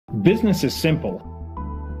Business is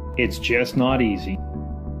simple. It's just not easy.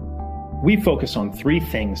 We focus on 3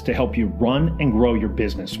 things to help you run and grow your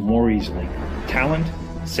business more easily: talent,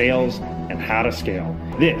 sales, and how to scale.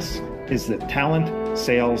 This is the Talent,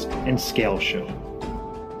 Sales, and Scale Show.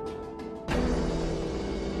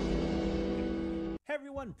 Hey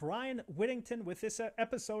everyone, Bryan Whittington with this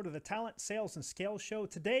episode of the Talent, Sales, and Scale Show.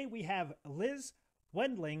 Today we have Liz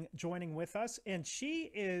Wendling joining with us, and she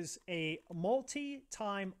is a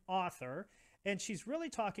multi-time author, and she's really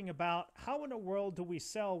talking about how in the world do we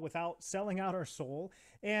sell without selling out our soul.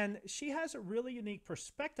 And she has a really unique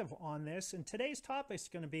perspective on this, and today's topic is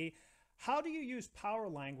going to be, how do you use power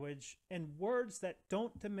language and words that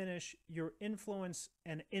don't diminish your influence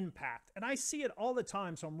and impact? And I see it all the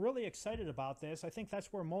time, so I'm really excited about this. I think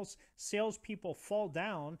that's where most salespeople fall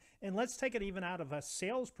down. And let's take it even out of a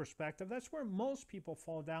sales perspective. That's where most people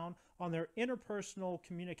fall down on their interpersonal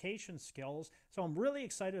communication skills. So I'm really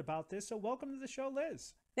excited about this. So welcome to the show,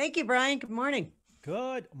 Liz. Thank you, Bryan. Good morning.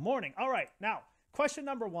 Good morning. All right. Now, question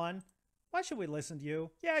number 1. Why should we listen to you?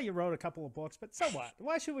 Yeah, you wrote a couple of books, but so what?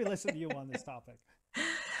 Why should we listen to you on this topic?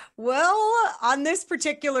 Well, on this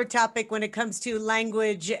particular topic, when it comes to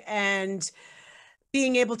language and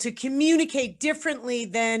being able to communicate differently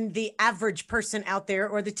than the average person out there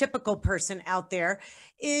or the typical person out there,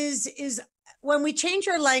 is when we change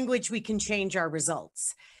our language, we can change our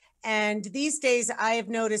results. And these days, I have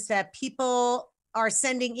noticed that people are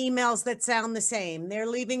sending emails that sound the same. They're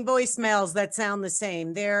leaving voicemails that sound the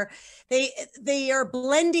same. They are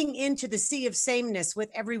blending into the sea of sameness with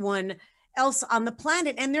everyone else on the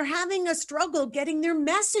planet, and they're having a struggle getting their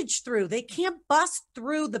message through. They can't bust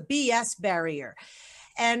through the BS barrier.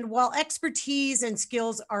 And while expertise and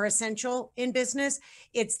skills are essential in business,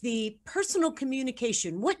 it's the personal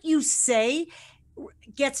communication. What you say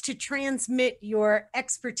gets to transmit your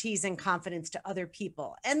expertise and confidence to other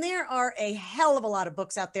people. And there are a hell of a lot of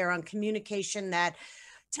books out there on communication that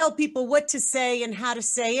tell people what to say and how to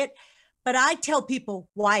say it. But I tell people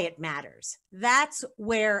why it matters. That's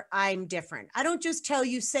where I'm different. I don't just tell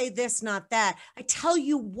you, say this, not that. I tell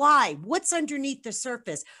you why, what's underneath the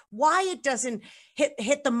surface, why it doesn't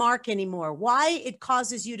hit the mark anymore, why it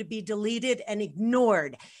causes you to be deleted and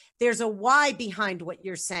ignored. There's a why behind what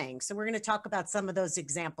you're saying. So we're going to talk about some of those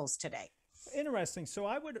examples today. Interesting. So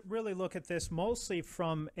I would really look at this mostly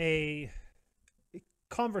from a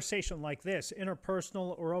conversation like this,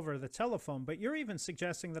 interpersonal or over the telephone, but you're even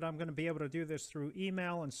suggesting that I'm going to be able to do this through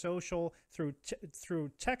email and social,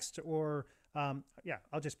 through text, or I'll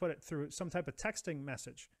just put it through some type of texting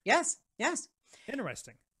message. Yes.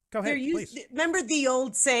 Interesting. Go ahead, please. Remember the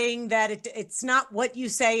old saying that it's not what you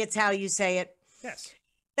say, it's how you say it? Yes.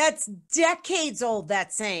 That's decades old,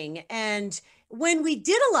 that saying. And when we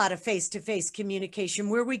did a lot of face-to-face communication,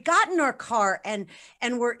 where we got in our car and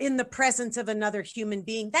were in the presence of another human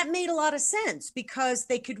being, that made a lot of sense because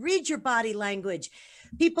they could read your body language.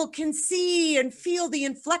 People can see and feel the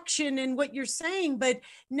inflection in what you're saying. But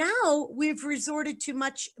now we've resorted to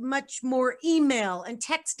much more email and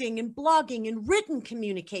texting and blogging and written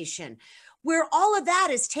communication, where all of that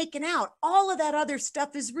is taken out, all of that other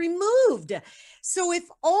stuff is removed. So if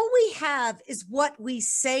all we have is what we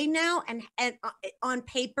say now and on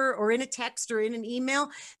paper or in a text or in an email,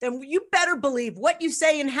 then you better believe what you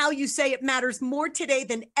say and how you say it matters more today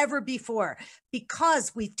than ever before,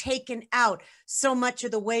 because we've taken out so much of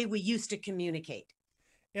the way we used to communicate.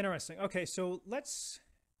 Interesting. Okay, so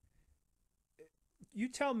you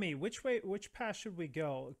tell me which path should we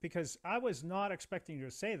go? Because I was not expecting you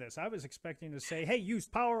to say this. I was expecting to say, hey, use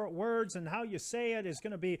power words and how you say it is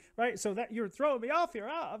going to be right. So that you're throwing me off here.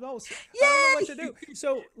 I don't know what to do.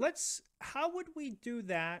 So how would we do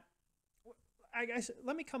that? I guess,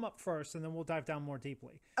 let me come up first and then we'll dive down more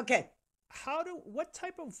deeply. Okay. What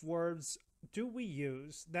type of words do we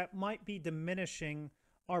use that might be diminishing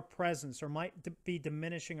our presence or might be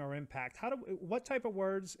diminishing our impact? What type of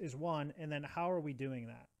words is one, and then how are we doing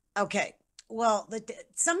that? Okay. Well,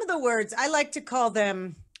 some of the words, I like to call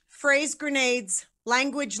them phrase grenades,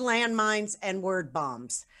 language landmines, and word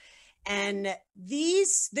bombs. And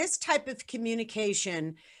this type of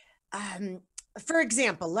communication, for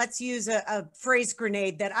example, let's use a phrase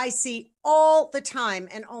grenade that I see all the time,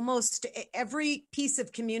 and almost every piece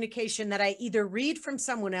of communication that I either read from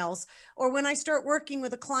someone else or when I start working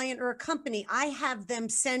with a client or a company, I have them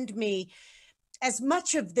send me as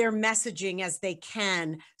much of their messaging as they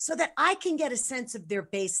can so that I can get a sense of their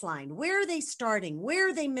baseline. Where are they starting?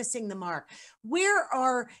 Where are they missing the mark? Where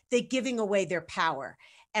are they giving away their power?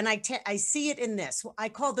 And I see it in this. I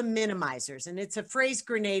call them minimizers, and it's a phrase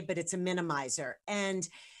grenade, but it's a minimizer. And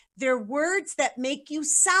they're words that make you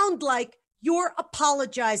sound like You're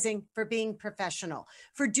apologizing for being professional,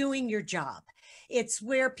 for doing your job. It's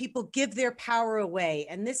where people give their power away.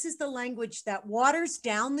 And this is the language that waters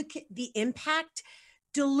down the impact,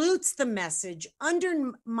 dilutes the message,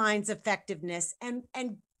 undermines effectiveness, and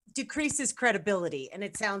decreases credibility. And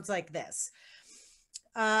it sounds like this.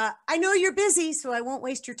 I know you're busy, so I won't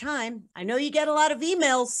waste your time. I know you get a lot of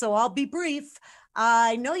emails, so I'll be brief.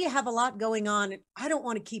 I know you have a lot going on. I don't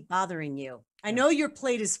want to keep bothering you. I know your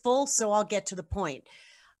plate is full, so I'll get to the point.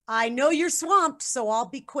 I know you're swamped, so I'll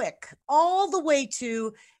be quick. All the way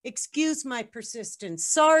to, excuse my persistence.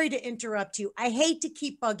 Sorry to interrupt you. I hate to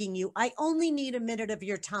keep bugging you. I only need a minute of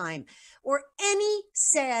your time. Or any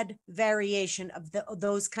sad variation of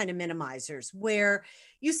those kind of minimizers where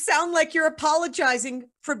you sound like you're apologizing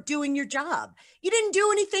for doing your job. You didn't do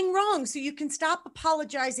anything wrong, so you can stop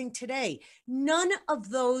apologizing today. None of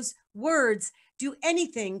those words do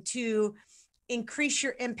anything to increase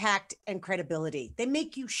your impact and credibility. They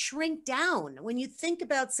make you shrink down. When you think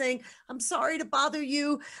about saying, I'm sorry to bother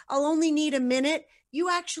you, I'll only need a minute, you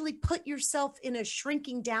actually put yourself in a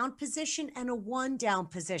shrinking down position and a one down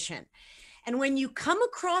position. And when you come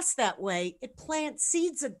across that way, it plants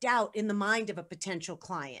seeds of doubt in the mind of a potential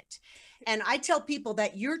client. And I tell people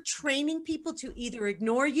that you're training people to either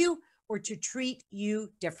ignore you or to treat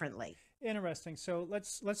you differently. Interesting. So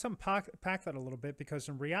let's unpack that a little bit, because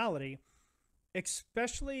in reality,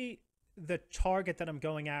 especially the target that I'm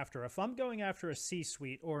going after, if I'm going after a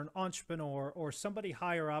C-suite or an entrepreneur or somebody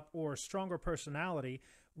higher up or a stronger personality,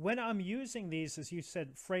 when I'm using these, as you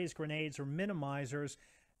said, phrase grenades or minimizers,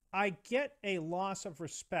 I get a loss of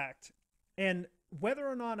respect. And whether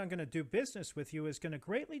or not I'm going to do business with you is going to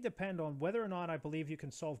greatly depend on whether or not I believe you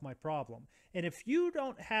can solve my problem. And if you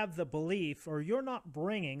don't have the belief, or you're not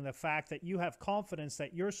bringing the fact that you have confidence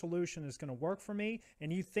that your solution is going to work for me,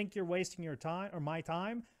 and you think you're wasting your time or my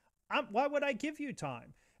time, why would I give you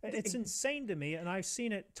time? It's insane to me, and I've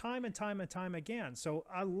seen it time and time and time again. So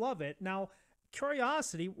I love it. Now,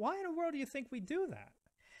 curiosity, why in the world do you think we do that?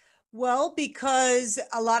 Well, because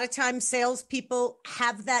a lot of times salespeople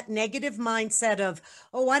have that negative mindset of,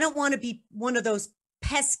 oh, I don't want to be one of those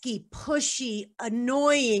pesky, pushy,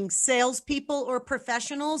 annoying salespeople or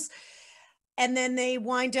professionals. And then they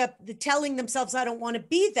wind up telling themselves, I don't want to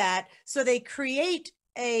be that. So they create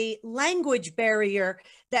a language barrier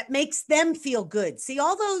that makes them feel good. See,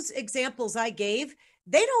 all those examples I gave,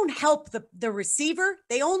 they don't help the receiver.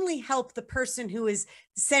 They only help the person who is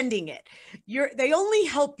sending it. They only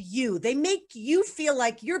help you. They make you feel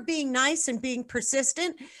like you're being nice and being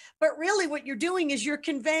persistent. But really what you're doing is you're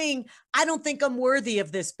conveying, I don't think I'm worthy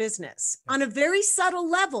of this business, on a very subtle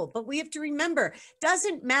level. But we have to remember,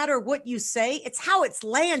 doesn't matter what you say, it's how it's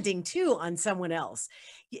landing too on someone else.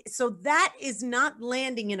 So that is not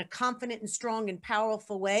landing in a confident and strong and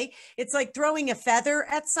powerful way. It's like throwing a feather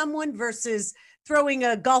at someone versus throwing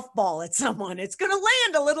a golf ball at someone. It's going to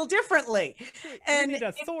land a little differently. And you need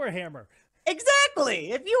a Thor hammer.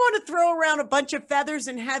 Exactly. If you want to throw around a bunch of feathers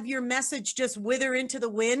and have your message just wither into the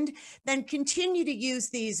wind, then continue to use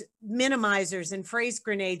these minimizers and phrase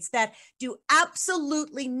grenades that do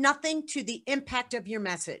absolutely nothing to the impact of your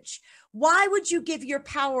message. Why would you give your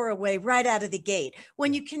power away right out of the gate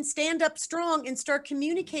when you can stand up strong and start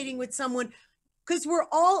communicating with someone? Because we're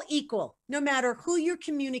all equal, no matter who you're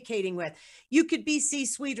communicating with. You could be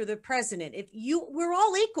C-suite or the president. We're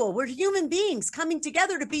all equal. We're human beings coming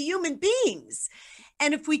together to be human beings.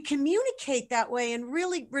 And if we communicate that way and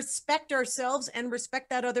really respect ourselves and respect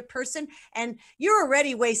that other person, and you're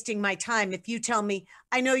already wasting my time if you tell me,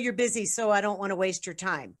 I know you're busy, so I don't want to waste your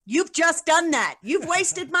time. You've just done that. You've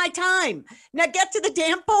wasted my time. Now get to the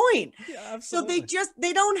damn point. Yeah, absolutely. So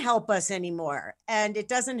they don't help us anymore. And it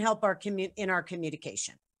doesn't help in our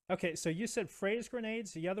communication. Okay, so you said phrase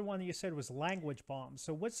grenades. The other one you said was language bombs.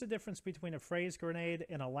 So what's the difference between a phrase grenade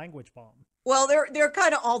and a language bomb? Well, they're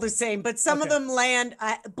kind of all the same, but some of them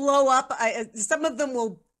blow up. Some of them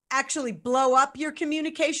will actually blow up your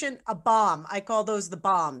communication. A bomb, I call those the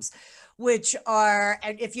bombs, which are,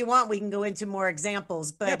 and if you want, we can go into more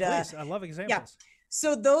examples. But yeah, please. I love examples. Yeah.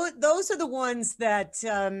 So those are the ones that,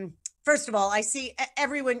 first of all, I see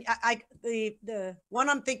everyone. The one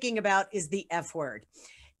I'm thinking about is the F word.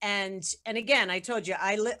 And again, I told you,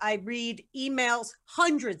 I read emails,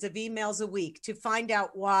 hundreds of emails a week to find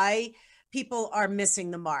out why people are missing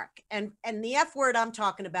the mark. And the F word I'm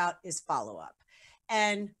talking about is follow-up.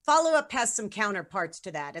 And follow-up has some counterparts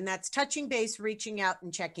to that. And that's touching base, reaching out,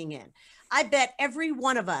 and checking in. I bet every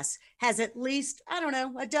one of us has at least, I don't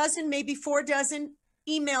know, a dozen, maybe 4 dozen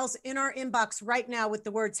emails in our inbox right now with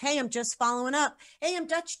the words, hey, I'm just following up. Hey, I'm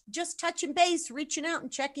just touching base, reaching out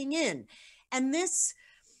and checking in. And this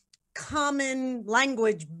common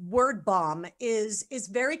language word bomb is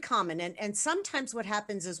very common. And sometimes what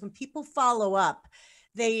happens is when people follow up,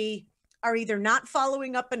 they are either not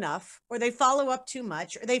following up enough, or they follow up too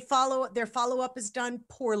much, or their follow-up is done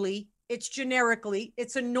poorly, it's generically,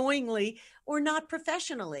 it's annoyingly, or not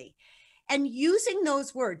professionally. And using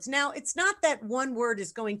those words. Now, it's not that one word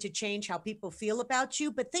is going to change how people feel about you,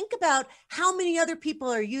 but think about how many other people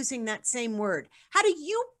are using that same word. How do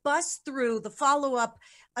you bust through the follow-up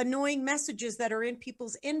annoying messages that are in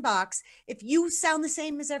people's inbox if you sound the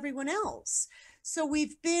same as everyone else? So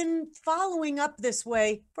we've been following up this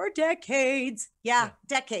way for decades. Yeah,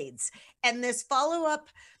 decades. And this follow-up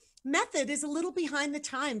method is a little behind the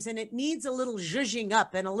times, and it needs a little zhuzhing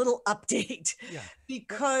up and a little update.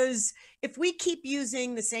 Because if we keep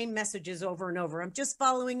using the same messages over and over, I'm just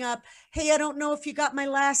following up. Hey, I don't know if you got my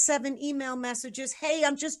last 7 email messages. Hey,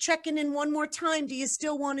 I'm just checking in one more time. Do you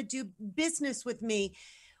still want to do business with me?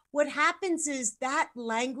 What happens is that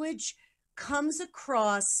language comes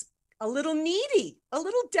across a little needy, a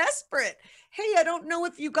little desperate. Hey, I don't know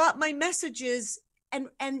if you got my messages.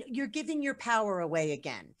 And you're giving your power away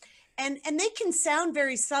again. And they can sound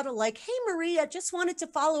very subtle, like, hey, Maria, just wanted to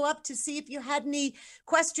follow up to see if you had any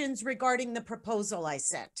questions regarding the proposal I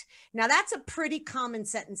sent. Now, that's a pretty common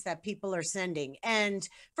sentence that people are sending. And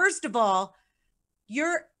first of all,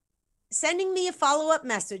 you're sending me a follow-up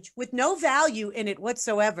message with no value in it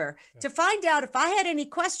whatsoever to find out if I had any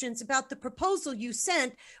questions about the proposal you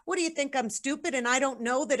sent. What do you think? I'm stupid and I don't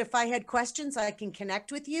know that if I had questions, I can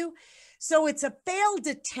connect with you? So it's a failed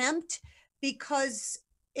attempt because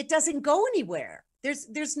it doesn't go anywhere.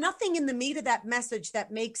 There's nothing in the meat of that message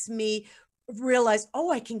that makes me realize,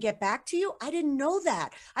 oh, I can get back to you. I didn't know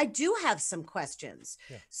that. I do have some questions.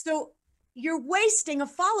 So you're wasting a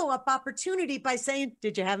follow-up opportunity by saying,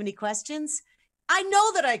 did you have any questions? I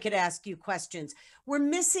know that I could ask you questions. We're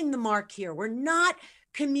missing the mark here. We're not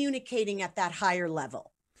communicating at that higher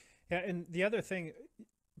level. Yeah. And the other thing,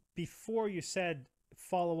 before you said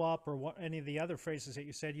follow up or what, any of the other phrases that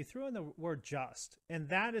you said, you threw in the word just, and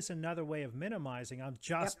that is another way of minimizing. I'm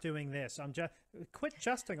just doing this. I'm just quit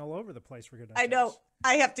justing all over the place, for goodness sakes. I know.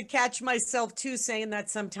 I have to catch myself too saying that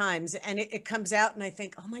sometimes, and it comes out and I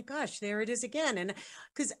think, oh my gosh, there it is again. And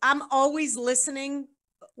because I'm always listening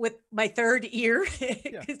with my third ear,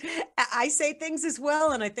 I say things as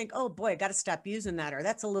well. And I think, oh boy, I got to stop using that. Or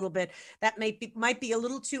that's a little bit, that might be a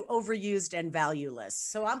little too overused and valueless.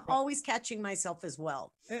 So I'm always catching myself as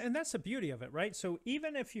well. And that's the beauty of it, right? So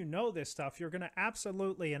even if you know this stuff, you're going to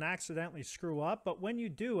absolutely and accidentally screw up. But when you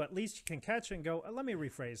do, at least you can catch it and go, let me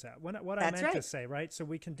rephrase that. What I meant to say, right? So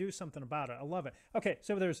we can do something about it. I love it. Okay,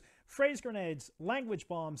 so there's phrase grenades, language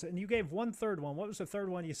bombs, and you gave one third one. What was the third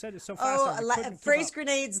one? You said it so fast. Phrase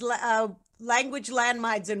grenades, language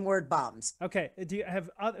landmines, and word bombs. Okay, do you have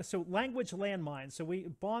other, so language landmines? So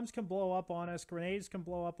bombs can blow up on us, grenades can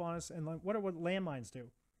blow up on us, and what landmines do?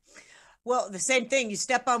 Well, the same thing. You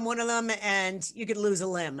step on one of them and you could lose a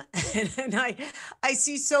limb. And I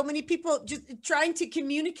see so many people just trying to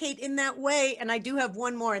communicate in that way. And I do have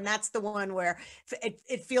one more, and that's the one where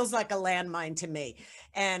it feels like a landmine to me.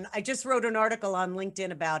 And I just wrote an article on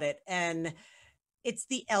LinkedIn about it, and it's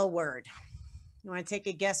the L word. You want to take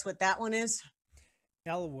a guess what that one is?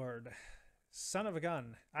 L word. Son of a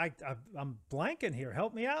gun. I'm blanking here.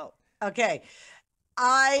 Help me out. Okay.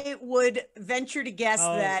 I would venture to guess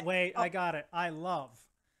that. Wait, I got it. I love.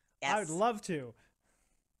 Yes. I would love to.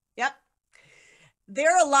 Yep.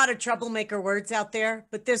 There are a lot of troublemaker words out there,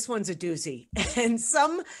 but this one's a doozy. And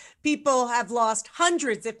some people have lost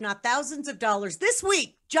hundreds, if not thousands of dollars this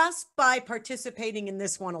week just by participating in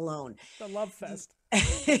this one alone. The love fest.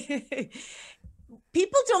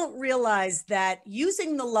 People don't realize that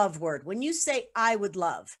using the love word, when you say I would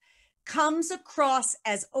love, comes across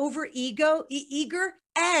as eager,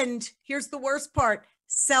 and here's the worst part,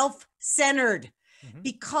 self-centered.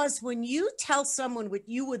 Because when you tell someone what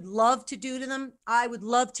you would love to do to them, I would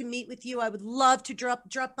love to meet with you, I would love to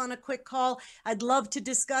drop on a quick call, I'd love to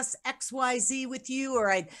discuss XYZ with you,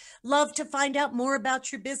 or I'd love to find out more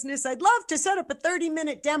about your business, I'd love to set up a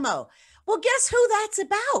 30-minute demo. Well, guess who that's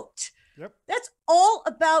about? Yep. That's all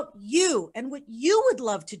about you and what you would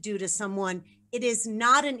love to do to someone. It is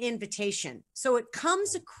not an invitation. So it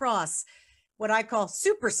comes across what I call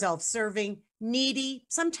super self-serving, needy,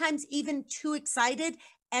 sometimes even too excited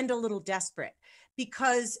and a little desperate,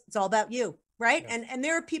 because it's all about you, right? Yeah. And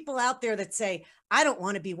there are people out there that say, I don't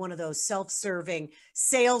want to be one of those self-serving,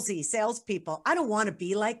 salespeople. I don't want to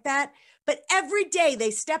be like that. But every day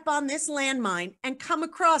they step on this landmine and come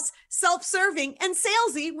across self-serving and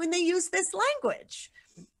salesy when they use this language.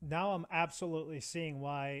 Now I'm absolutely seeing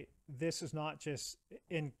why this is not just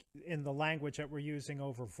in the language that we're using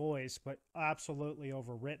over voice, but absolutely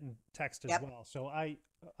over written text as well. So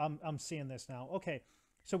I'm seeing this now. Okay.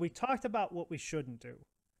 So we talked about what we shouldn't do.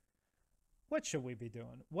 What should we be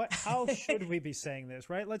doing? How should we be saying this,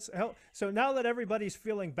 right? Let's help. So now that everybody's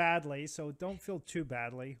feeling badly, so don't feel too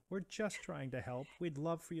badly. We're just trying to help. We'd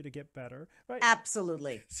love for you to get better, right?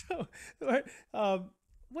 Absolutely. So,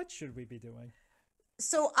 what should we be doing?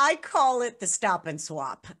 So I call it the stop and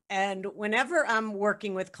swap. And whenever I'm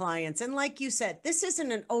working with clients, and like you said, this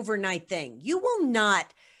isn't an overnight thing. You will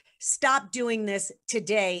not stop doing this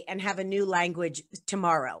today and have a new language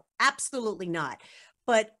tomorrow. Absolutely not.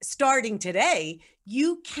 But starting today,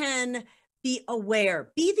 you can be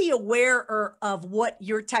aware, be the awarer of what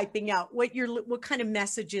you're typing out, what kind of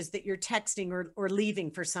messages that you're texting or leaving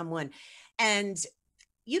for someone. And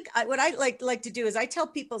what I like to do is I tell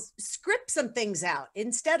people, script some things out.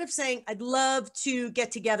 Instead of saying, I'd love to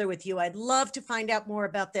get together with you, I'd love to find out more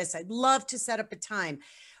about this, I'd love to set up a time,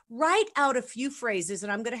 write out a few phrases,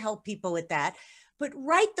 and I'm going to help people with that. But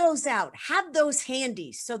write those out, have those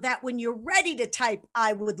handy so that when you're ready to type,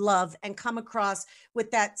 I would love, and come across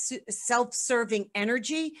with that self-serving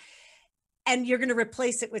energy, and you're going to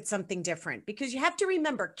replace it with something different. Because you have to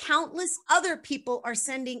remember, countless other people are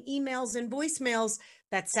sending emails and voicemails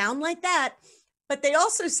that sound like that, but they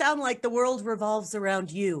also sound like the world revolves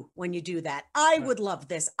around you when you do that. I would love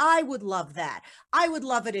this. I would love that. I would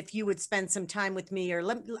love it if you would spend some time with me, or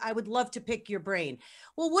I would love to pick your brain.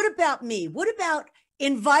 Well, what about me? What about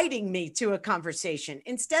inviting me to a conversation?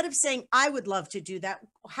 Instead of saying, I would love to do that,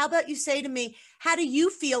 how about you say to me, how do you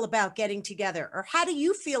feel about getting together? Or how do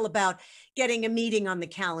you feel about getting a meeting on the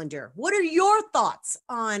calendar? What are your thoughts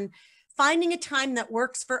on finding a time that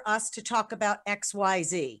works for us to talk about X, Y,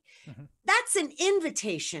 Z? Mm-hmm. That's an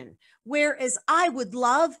invitation. Whereas I would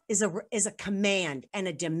love is a command and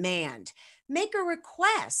a demand. Make a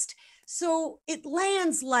request. So it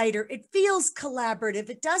lands lighter. It feels collaborative.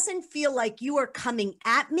 It doesn't feel like you are coming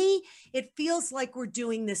at me. It feels like we're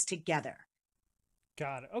doing this together.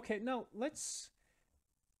 Got it. Okay. Now let's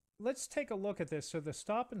take a look at this. So the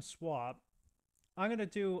stop and swap, I'm going to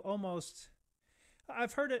do almost,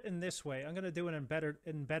 I've heard it in this way. I'm going to do an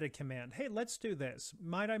embedded command. Hey, let's do this.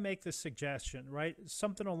 Might I make this suggestion, right?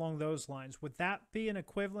 Something along those lines. Would that be an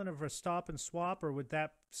equivalent of a stop and swap, or would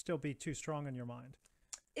that still be too strong in your mind?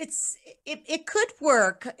 It could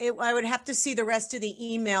work. I would have to see the rest of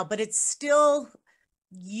the email, but it's still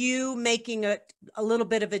you making a little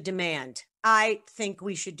bit of a demand. I think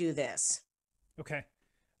we should do this. Okay.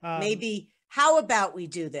 Maybe, how about we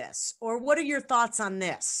do this? Or what are your thoughts on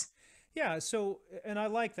this? Yeah. So, and I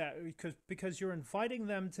like that because you're inviting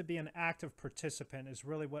them to be an active participant is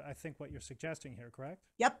really what you're suggesting here, correct?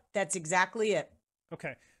 Yep. That's exactly it.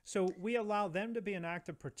 Okay. So we allow them to be an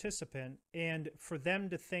active participant and for them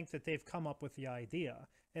to think that they've come up with the idea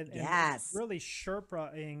and really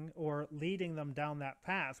Sherpaing or leading them down that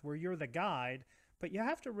path where you're the guide, but you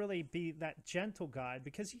have to really be that gentle guide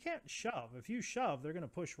because you can't shove. If you shove, they're going to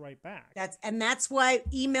push right back. That's why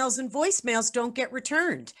emails and voicemails don't get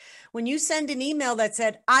returned. When you send an email that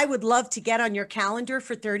said, I would love to get on your calendar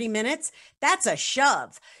for 30 minutes, that's a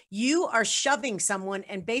shove. You are shoving someone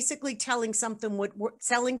and basically telling someone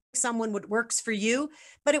what works for you,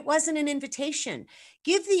 but it wasn't an invitation.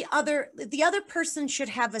 The other person should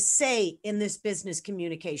have a say in this business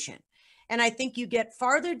communication. And I think you get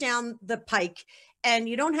farther down the pike and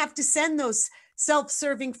you don't have to send those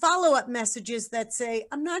self-serving follow-up messages that say,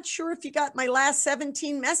 I'm not sure if you got my last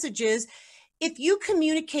 17 messages. If you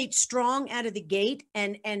communicate strong out of the gate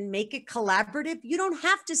and make it collaborative, you don't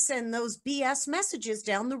have to send those BS messages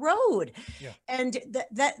down the road. Yeah. And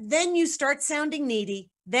then you start sounding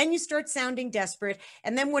needy. Then you start sounding desperate.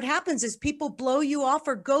 And then what happens is people blow you off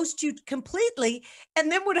or ghost you completely.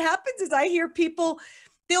 And then what happens is I hear people,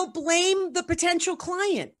 they'll blame the potential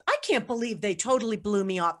client. I can't believe they totally blew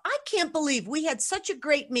me off. I can't believe we had such a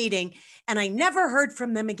great meeting and I never heard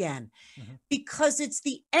from them again. Mm-hmm. Because it's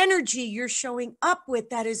the energy you're showing up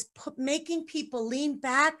with that is making people lean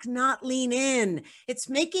back, not lean in. It's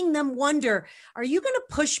making them wonder, are you going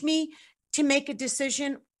to push me to make a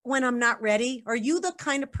decision when I'm not ready? Are you the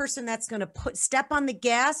kind of person that's going to step on the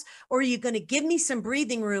gas, or are you going to give me some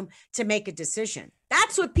breathing room to make a decision?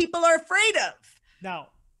 That's what people are afraid of. Now,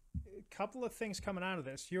 couple of things coming out of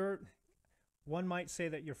this. One might say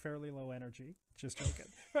that you're fairly low energy, just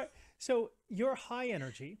joking. Right. So you're high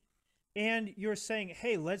energy and you're saying,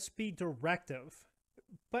 hey, let's be directive,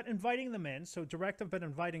 but inviting them in. So directive, but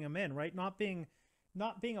inviting them in, right? Not being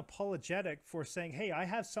apologetic for saying, hey, I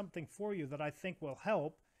have something for you that I think will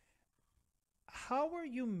help. how are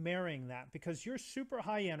you marrying that? Because you're super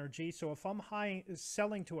high energy. So if I'm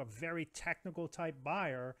selling to a very technical type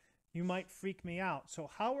buyer, you might freak me out. So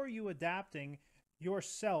how are you adapting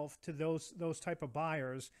yourself to those type of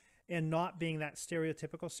buyers and not being that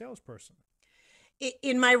stereotypical salesperson?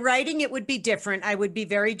 In my writing, it would be different. I would be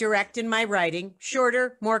very direct in my writing.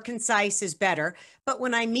 Shorter, more concise is better. But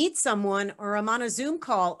when I meet someone or I'm on a Zoom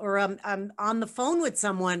call or I'm on the phone with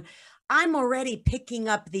someone, I'm already picking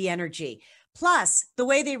up the energy. Plus, the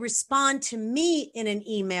way they respond to me in an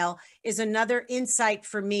email is another insight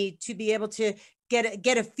for me to be able to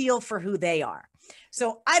get a feel for who they are.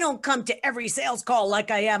 So I don't come to every sales call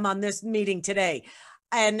like I am on this meeting today.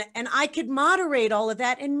 And I could moderate all of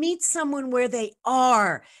that and meet someone where they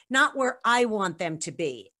are, not where I want them to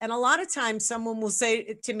be. And a lot of times someone will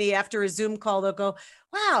say to me after a Zoom call, they'll go,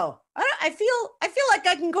 wow, I feel like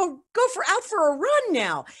I can go out for a run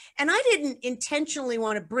now. And I didn't intentionally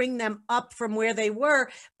want to bring them up from where they were,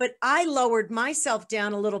 but I lowered myself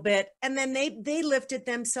down a little bit, and then they lifted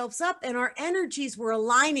themselves up, and our energies were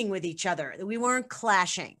aligning with each other. We weren't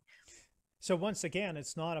clashing. So once again,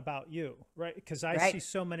 it's not about you, right? Because I Right. see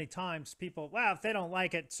so many times people, well, if they don't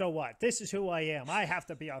like it, so what? This is who I am. I have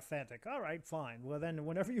to be authentic. All right, fine. Well, then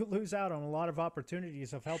whenever you lose out on a lot of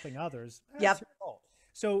opportunities of helping others, that's Yep. your fault.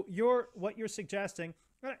 So what you're suggesting,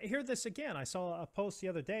 hear this again. I saw a post the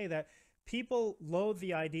other day that people loathe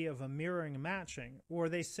the idea of a mirroring and matching, or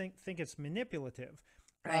they think it's manipulative.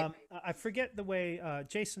 Right. I forget the way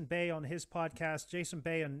Jason Bay on his podcast, Jason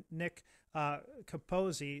Bay and Nick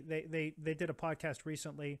Capozzi, they did a podcast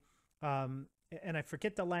recently, and I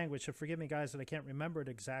forget the language, so forgive me, guys, that I can't remember it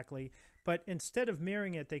exactly. But instead of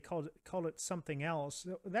mirroring it, they called it something else.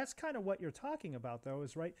 That's kind of what you're talking about, though,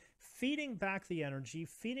 is right, feeding back the energy,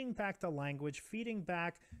 feeding back the language, feeding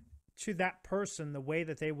back to that person the way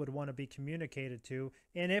that they would want to be communicated to.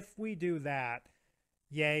 And if we do that,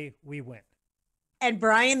 yay, we win. And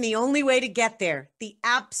Bryan, the only way to get there, the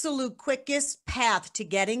absolute quickest path to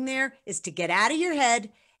getting there is to get out of your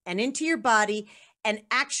head and into your body and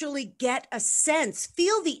actually get a sense,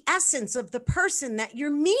 feel the essence of the person that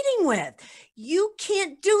you're meeting with. You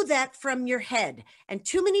can't do that from your head. And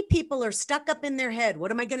too many people are stuck up in their head.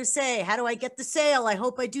 What am I going to say? How do I get the sale? I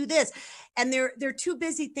hope I do this. And they're too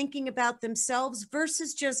busy thinking about themselves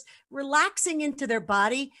versus just relaxing into their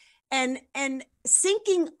body and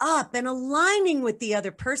syncing up and aligning with the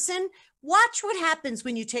other person. Watch what happens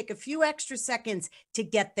when you take a few extra seconds to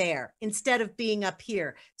get there instead of being up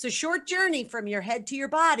here. It's a short journey from your head to your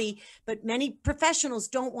body, but many professionals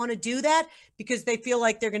don't want to do that because they feel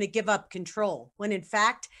like they're going to give up control, when in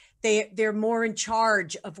fact, they're more in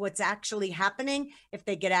charge of what's actually happening if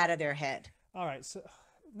they get out of their head. All right, so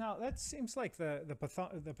now that seems like the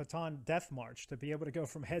Baton Death March, to be able to go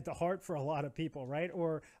from head to heart for a lot of people, right?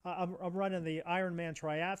 Or I'm running the Ironman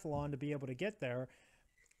triathlon to be able to get there.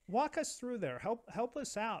 Walk us through there. Help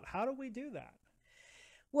us out. How do we do that?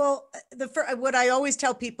 Well, what I always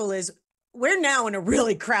tell people is we're now in a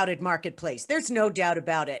really crowded marketplace. There's no doubt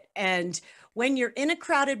about it. And when you're in a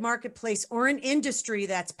crowded marketplace or an industry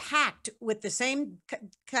that's packed with the same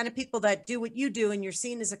kind of people that do what you do, and you're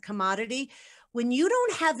seen as a commodity, when you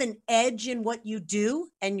don't have an edge in what you do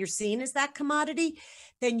and you're seen as that commodity,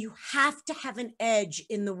 then you have to have an edge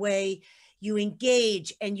in the way you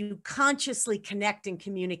engage and you consciously connect and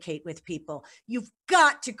communicate with people. You've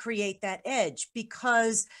got to create that edge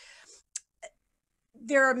because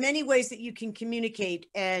there are many ways that you can communicate,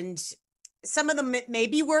 and some of them may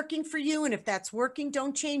be working for you. And if that's working,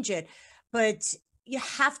 don't change it. But you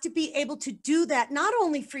have to be able to do that, not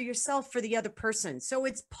only for yourself, for the other person. So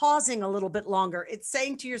it's pausing a little bit longer. It's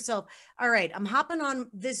saying to yourself, all right, I'm hopping on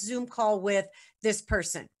this Zoom call with this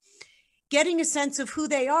person, getting a sense of who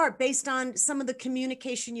they are based on some of the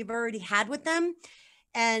communication you've already had with them.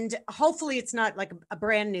 And hopefully it's not like a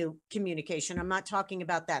brand new communication. I'm not talking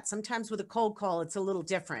about that. Sometimes with a cold call, it's a little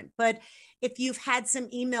different. But if you've had some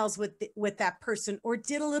emails with that person or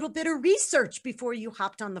did a little bit of research before you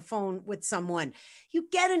hopped on the phone with someone, you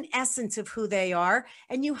get an essence of who they are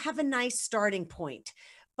and you have a nice starting point.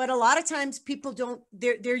 But a lot of times people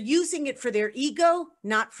they're using it for their ego,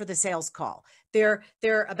 not for the sales call. They're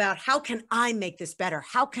about, how can I make this better?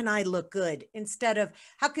 How can I look good? Instead of,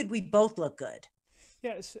 how could we both look good?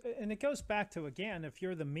 Yes, and it goes back to, again, if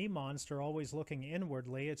you're the me monster always looking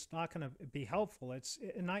inwardly, it's not going to be helpful.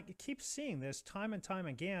 And I keep seeing this time and time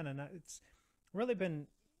again, and it's really been,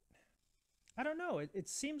 I don't know, it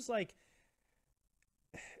seems like,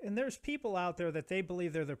 and there's people out there that they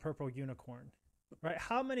believe they're the purple unicorn, right?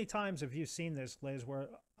 How many times have you seen this, Liz, where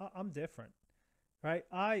I'm different, right?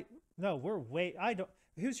 No, we're way,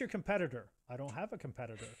 who's your competitor? I don't have a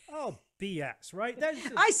competitor. Oh, BS, right?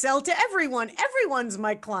 I sell to everyone. Everyone's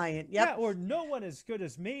my client. Yep. Yeah, or no one as good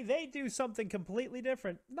as me. They do something completely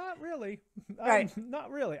different. Not really. Right. Not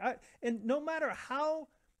really. And no matter how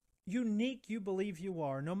unique you believe you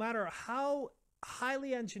are, no matter how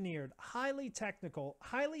highly engineered, highly technical,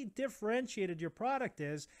 highly differentiated your product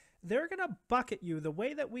is, they're going to bucket you. The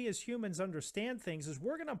way that we as humans understand things is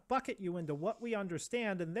we're going to bucket you into what we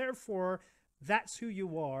understand, and therefore that's who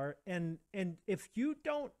you are. And if you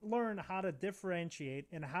don't learn how to differentiate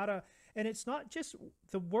and and it's not just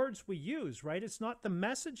the words we use, right? It's not the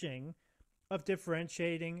messaging of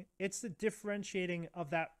differentiating. It's the differentiating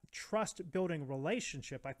of that trust building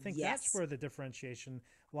relationship. I think that's where the differentiation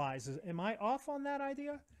lies. Am I off on that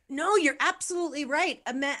idea? No, you're absolutely right.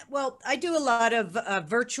 Well, I do a lot of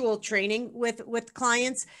virtual training with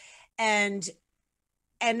clients, and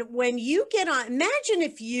when you get on, imagine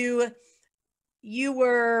if you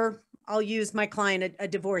were, I'll use my client, a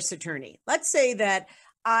divorce attorney. Let's say that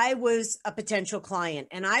I was a potential client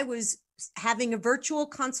and I was having a virtual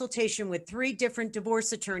consultation with 3 different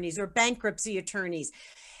divorce attorneys or bankruptcy attorneys.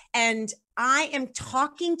 And I am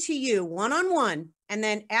talking to you one-on-one. And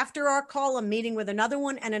then after our call, I'm meeting with another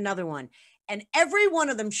one and another one. And every one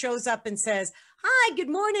of them shows up and says, "Hi, good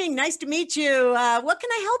morning. Nice to meet you. What can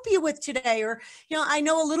I help you with today?" Or, "I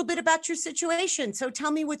know a little bit about your situation, so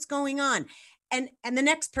tell me what's going on." And the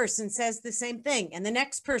next person says the same thing. And the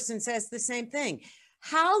next person says the same thing.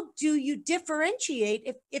 How do you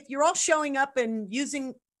differentiate if you're all showing up and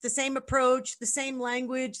using the same approach, the same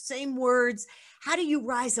language, same words? How do you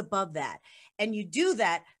rise above that? And you do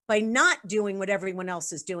that by not doing what everyone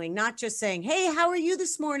else is doing, not just saying, "Hey, how are you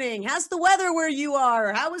this morning? How's the weather where you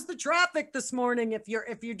are? How was the traffic this morning?" If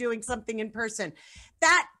you're doing something in person,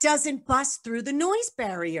 that doesn't bust through the noise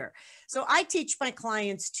barrier. So I teach my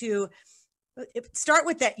clients to start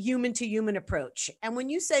with that human to human approach. And when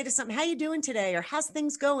you say to someone, "How you doing today?" or "How's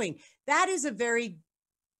things going?" that is a pretty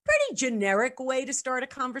generic way to start a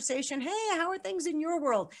conversation. "Hey, how are things in your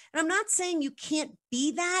world?" And I'm not saying you can't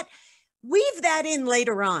be that. Weave that in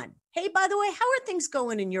later on. "Hey, by the way, how are things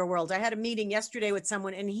going in your world?" I had a meeting yesterday with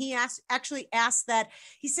someone and he actually asked that.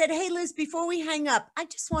 He said, "Hey, Liz, before we hang up, I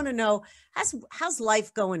just want to know, how's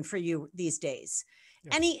life going for you these days?"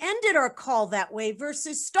 Yeah. And he ended our call that way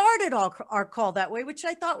versus started our call that way, which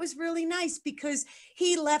I thought was really nice because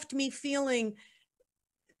he left me feeling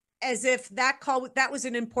as if that was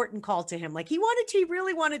an important call to him. Like he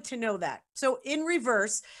really wanted to know that. So in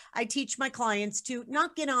reverse, I teach my clients to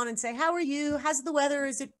not get on and say, "How are you? How's the weather?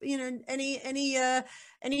 Is it,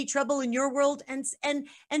 any trouble in your world?" And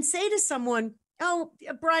say to someone, "Oh,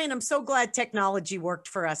 Bryan, I'm so glad technology worked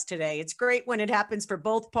for us today. It's great when it happens for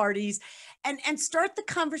both parties." And start the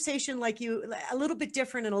conversation like a little bit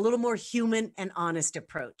different and a little more human and honest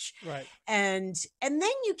approach. Right. And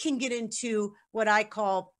then you can get into what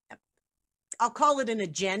I'll call it an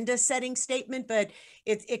agenda setting statement, but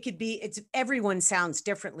everyone sounds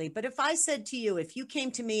differently. But if I said to you, if you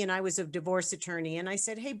came to me and I was a divorce attorney and I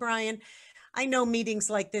said, "Hey, Bryan, I know meetings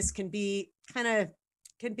like this can be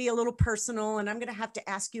a little personal, and I'm going to have to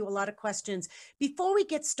ask you a lot of questions. Before we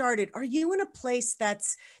get started, are you in a place that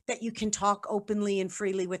you can talk openly and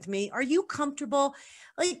freely with me? Are you comfortable?"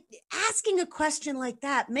 Like asking a question like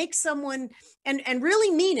that makes someone, and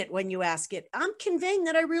really mean it when you ask it. I'm conveying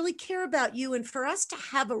that I really care about you. And for us to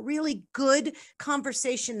have a really good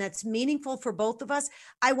conversation that's meaningful for both of us,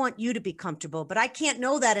 I want you to be comfortable, but I can't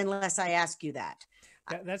know that unless I ask you that.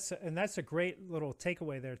 That's a great little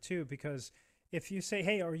takeaway there too, because if you say,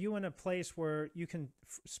 "Hey, are you in a place where you can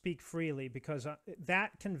speak freely?" Because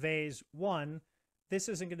that conveys, one, this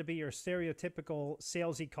isn't going to be your stereotypical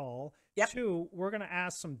salesy call. Yep. 2, we're going to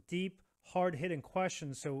ask some deep, hard-hitting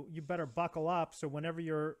questions. So you better buckle up. So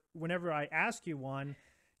whenever I ask you one,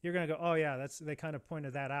 you're going to go, "Oh yeah, they kind of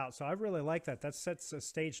pointed that out." So I really like that. That sets the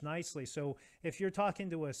stage nicely. So if you're talking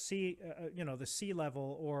to the C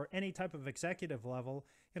level or any type of executive level,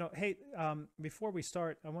 "Hey, before we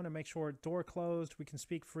start, I want to make sure door closed, we can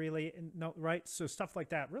speak freely," and right. So stuff like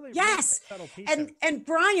that, really. Yes. Really subtle piece and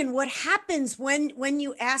Bryan, what happens when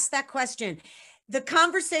you ask that question? The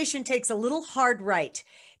conversation takes a little hard right,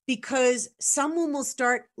 because someone will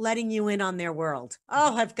start letting you in on their world.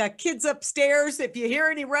 "Oh, I've got kids upstairs. If you hear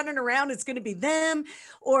any running around, it's going to be them."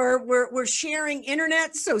 Or we're sharing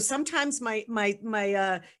internet, so sometimes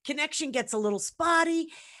my connection gets a little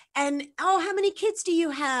spotty. And, "Oh, how many kids do you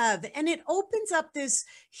have?" And it opens up this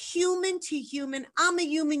human to human. I'm a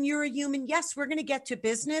human, you're a human. Yes, we're going to get to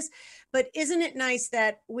business, but isn't it nice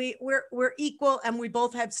that we're equal and we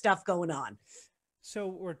both have stuff going on?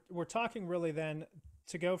 So we're talking really then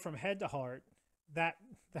to go from head to heart, that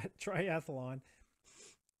triathlon,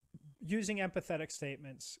 using empathetic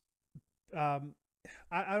statements. I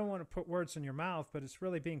don't want to put words in your mouth, but it's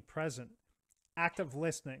really being present, active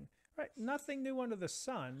listening, right? Nothing new under the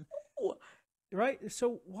sun, right?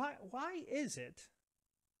 So why is it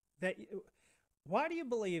that, why do you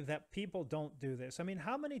believe that people don't do this? I mean,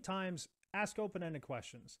 how many times ask open-ended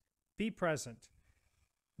questions, be present,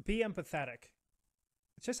 be empathetic,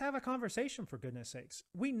 just have a conversation, for goodness sakes.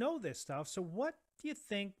 We know this stuff. So what do you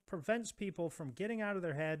think prevents people from getting out of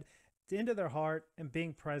their head into their heart and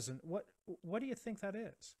being present? What do you think that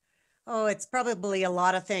is? Oh, it's probably a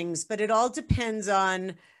lot of things, but it all depends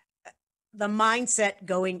on the mindset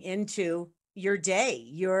going into your day,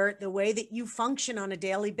 the way that you function on a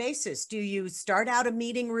daily basis. Do you start out a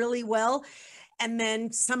meeting really well, and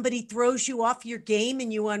then somebody throws you off your game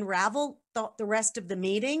and you unravel the rest of the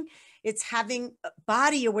meeting? It's having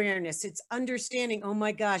body awareness. It's understanding, oh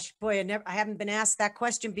my gosh, boy, I haven't been asked that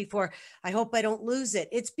question before. I hope I don't lose it.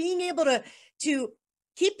 It's being able to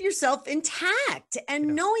keep yourself intact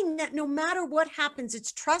and knowing that no matter what happens,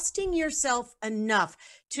 it's trusting yourself enough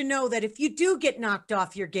to know that if you do get knocked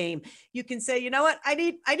off your game, you can say, you know what, I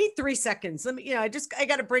need 3 seconds. Let me, I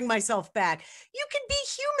got to bring myself back. You can be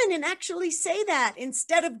human and actually say that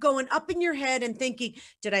instead of going up in your head and thinking,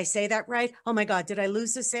 did I say that right? Oh my God, did I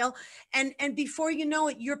lose the sale? And before you know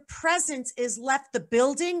it, your presence is left the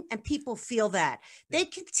building and people feel that. They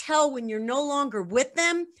can tell when you're no longer with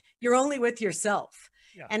them, you're only with yourself.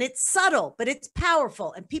 Yeah. And it's subtle, but it's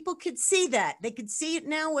powerful. And people could see that. They could see it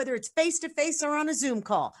now, whether it's face-to-face or on a Zoom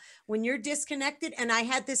call. When you're disconnected, and I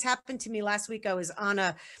had this happen to me last week. I was on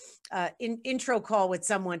a intro call with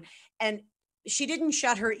someone, and she didn't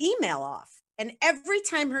shut her email off. And every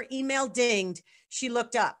time her email dinged, she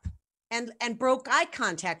looked up and broke eye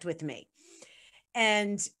contact with me.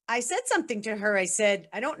 And I said something to her. I said,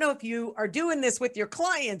 I don't know if you are doing this with your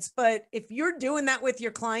clients, but if you're doing that with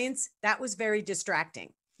your clients, that was very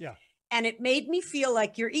distracting. Yeah. And it made me feel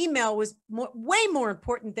like your email was way more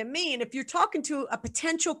important than me. And if you're talking to a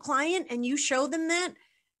potential client and you show them that,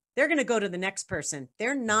 they're going to go to the next person.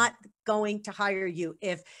 They're not going to hire you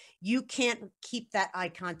if you can't keep that eye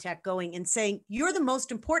contact going and saying, you're the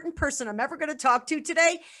most important person I'm ever going to talk to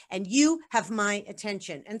today, and you have my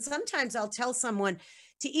attention. And sometimes I'll tell someone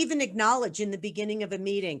to even acknowledge in the beginning of a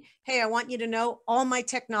meeting, hey, I want you to know all my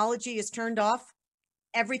technology is turned off.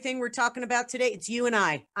 Everything we're talking about today, it's you and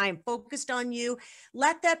I am focused on you.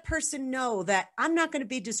 Let that person know that I'm not going to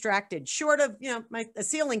be distracted, short of, a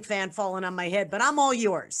ceiling fan falling on my head, but I'm all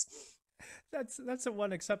yours. That's a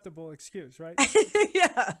one acceptable excuse, right?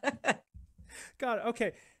 Yeah. Got it.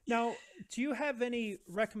 Okay. Now, do you have any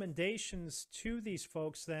recommendations to these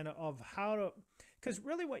folks then of how to, because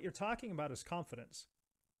really what you're talking about is confidence.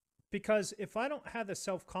 Because if I don't have the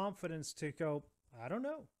self-confidence to go, I don't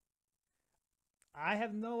know, I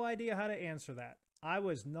have no idea how to answer that. I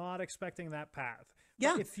was not expecting that path.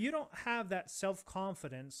 Yeah. But if you don't have that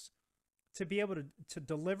self-confidence to be able to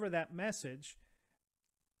deliver that message,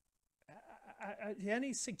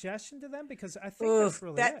 any suggestion to them? Because I think that's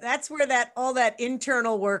really that's where all that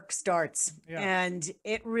internal work starts. Yeah. And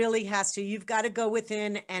it really has to. You've got to go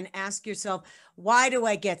within and ask yourself, why do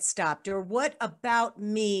I get stopped? Or what about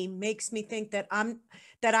me makes me think that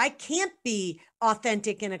I can't be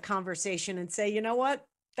authentic in a conversation and say, you know what?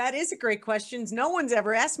 That is a great question. No one's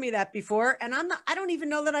ever asked me that before. And I don't even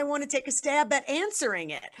know that I want to take a stab at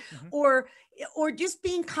answering it. Mm-hmm. Or just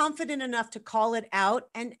being confident enough to call it out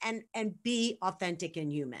and be authentic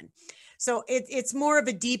and human. So it's more of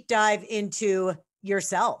a deep dive into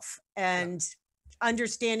yourself and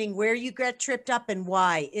understanding where you get tripped up and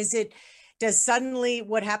why. Does suddenly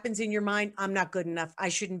what happens in your mind, I'm not good enough, I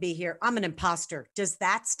shouldn't be here, I'm an imposter. Does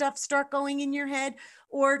that stuff start going in your head?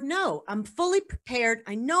 Or no, I'm fully prepared,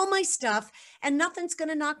 I know my stuff, and nothing's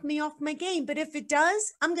gonna knock me off my game. But if it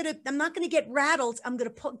does, I'm not gonna get rattled. I'm gonna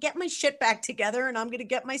get my shit back together, and I'm gonna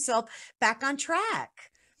get myself back on track.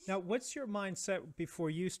 Now, what's your mindset before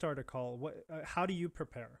you start a call? How do you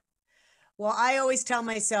prepare? Well, I always tell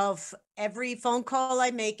myself every phone call I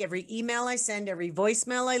make, every email I send, every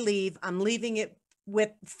voicemail I leave, I'm leaving it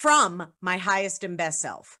from my highest and best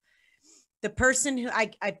self. The person who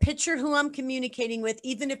I picture who I'm communicating with,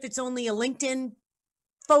 even if it's only a LinkedIn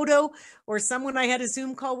photo or someone I had a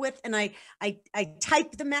Zoom call with, and I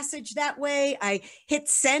type the message that way, I hit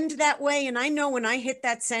send that way. And I know when I hit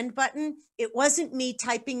that send button, it wasn't me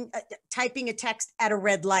typing a text at a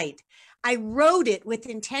red light. I wrote it with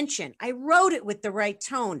intention. I wrote it with the right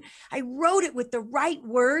tone. I wrote it with the right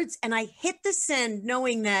words, and I hit the send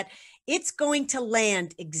knowing that It's going to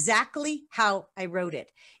land exactly how I wrote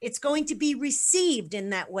it. It's going to be received in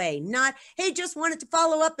that way. Not, hey, just wanted to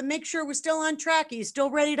follow up and make sure we're still on track. Are you still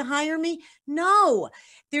ready to hire me? No,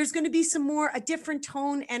 there's going to be a different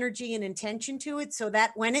tone, energy, and intention to it, so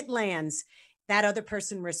that when it lands, that other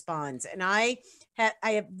person responds. And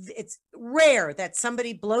it's rare that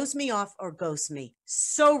somebody blows me off or ghosts me.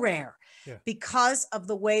 So rare. Yeah. Because of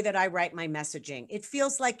the way that I write my messaging. It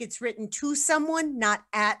feels like it's written to someone, not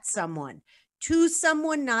at someone. To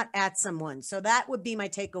someone, not at someone. So that would be my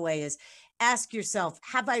takeaway is ask yourself,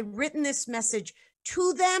 have I written this message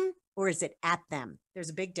to them or is it at them?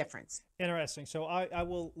 There's a big difference. Interesting. So I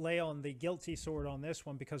will lay on the guilty sword on this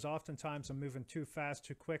one because oftentimes I'm moving too fast,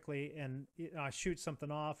 too quickly, and I shoot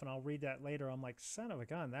something off and I'll read that later. I'm like, son of a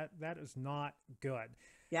gun, that is not good.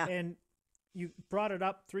 Yeah. And you brought it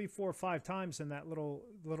up 3, 4, 5 times in that little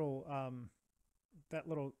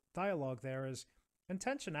dialogue there is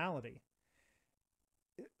intentionality.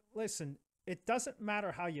 Listen, it doesn't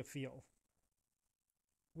matter how you feel.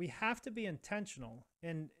 We have to be intentional,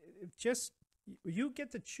 and just you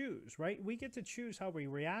get to choose, right? We get to choose how we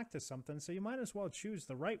react to something, so you might as well choose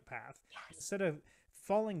the right path. Yes. Instead of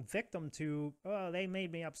falling victim to, oh, they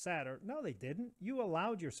made me upset, or no, they didn't. You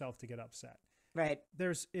allowed yourself to get upset. Right.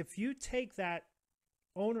 If you take that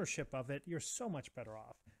ownership of it, you're so much better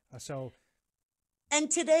off. And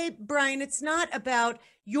today, Bryan, it's not about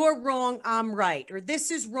you're wrong, I'm right, or this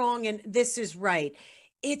is wrong and this is right.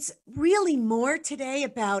 It's really more today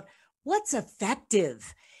about what's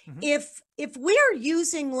effective. Mm-hmm. If we're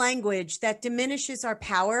using language that diminishes our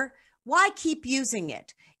power, why keep using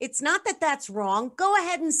it? It's not that that's wrong. Go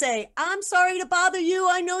ahead and say, I'm sorry to bother you.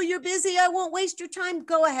 I know you're busy. I won't waste your time.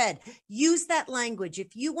 Go ahead. Use that language.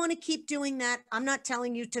 If you want to keep doing that, I'm not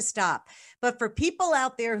telling you to stop. But for people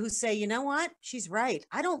out there who say, you know what? She's right.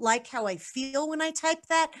 I don't like how I feel when I type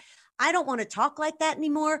that. I don't want to talk like that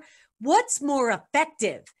anymore. What's more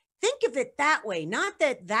effective? Think of it that way, not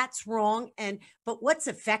that that's wrong, but what's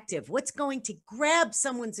effective? What's going to grab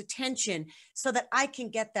someone's attention so that I can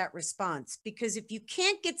get that response? Because if you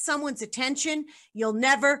can't get someone's attention, you'll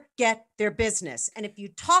never get their business. And if you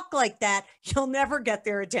talk like that, you'll never get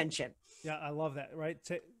their attention. Yeah, I love that, right?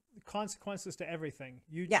 Consequences to everything.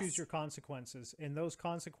 You choose your consequences, and those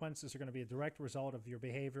consequences are going to be a direct result of your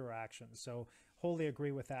behavior or actions. So wholly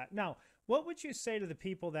agree with that. Now, what would you say to the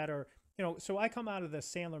people that are, so I come out of the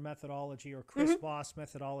Sandler methodology or Chris Voss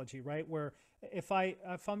methodology, right? Where if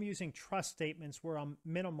I'm using trust statements where I'm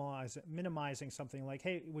minimizing something like,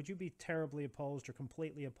 hey, would you be terribly opposed or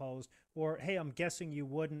completely opposed? Or, hey, I'm guessing you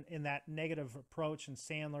wouldn't, in that negative approach in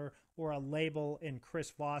Sandler, or a label in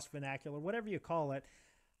Chris Voss vernacular, whatever you call it.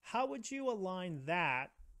 How would you align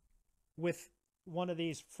that with one of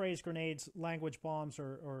these phrase grenades, language bombs,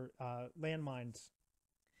 or landmines?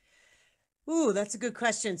 Ooh, that's a good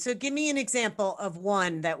question. So give me an example of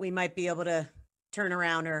one that we might be able to turn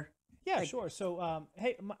around or. Yeah, sure. So,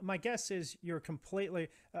 hey, my guess is you're completely,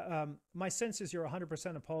 my sense is you're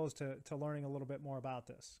 100% opposed to learning a little bit more about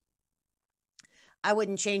this. I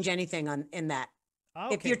wouldn't change anything in that.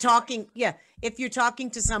 Okay. If you're talking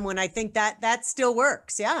to someone, I think that still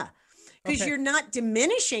works. Yeah. Because you're not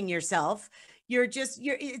diminishing yourself.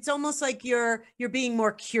 It's almost like you're being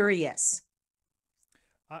more curious.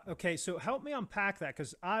 Okay, so help me unpack that,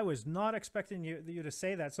 because I was not expecting you to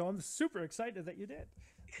say that. So I'm super excited that you did.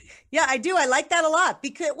 Yeah, I do. I like that a lot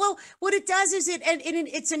because, well, what it does is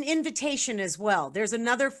it's an invitation as well. There's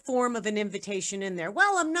another form of an invitation in there.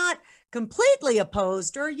 Well, I'm not completely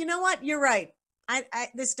opposed, or you know what? You're right.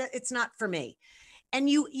 It's not for me. And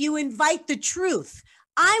you invite the truth.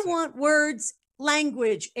 I want words,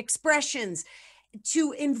 language, expressions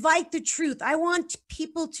to invite the truth. I want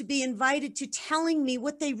people to be invited to telling me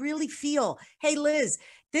what they really feel. Hey, Liz,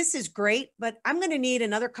 this is great, but I'm going to need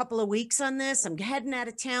another couple of weeks on this. I'm heading out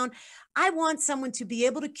of town. I want someone to be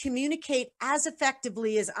able to communicate as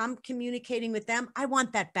effectively as I'm communicating with them. I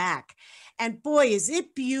want that back. And boy, is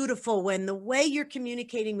it beautiful when the way you're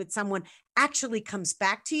communicating with someone actually comes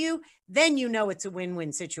back to you. Then you know it's a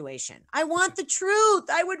win-win situation. I want the truth.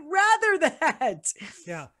 I would rather that.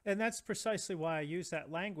 Yeah, and that's precisely why I use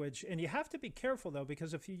that language. And you have to be careful, though,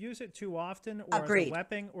 because if you use it too often, or as a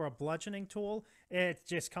weapon or a bludgeoning tool, it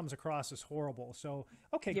just comes across as horrible. So,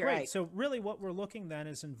 okay, great. Right. So really what we're looking then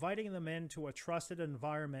is inviting them into a trusted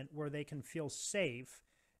environment where they can feel safe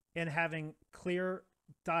and having clear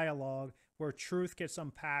dialogue where truth gets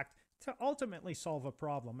unpacked to ultimately solve a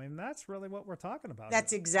problem. I mean, that's really what we're talking about.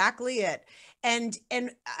 That's exactly it. And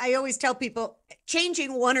I always tell people,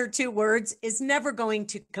 changing one or two words is never going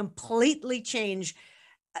to completely change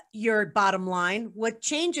your bottom line. What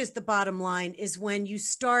changes the bottom line is when you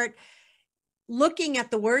start looking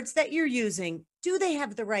at the words that you're using. Do they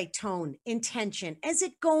have the right tone, intention? Is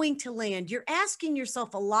it going to land? You're asking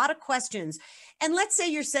yourself a lot of questions. And let's say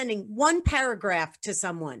you're sending one paragraph to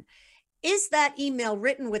someone. Is that email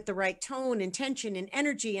written with the right tone, intention, and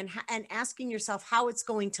energy, and asking yourself how it's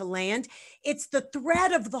going to land? It's the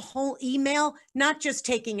thread of the whole email, not just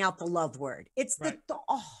taking out the love word. It's the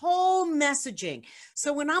whole messaging.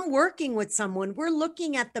 So when I'm working with someone, we're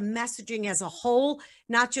looking at the messaging as a whole,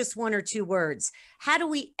 not just one or two words. How do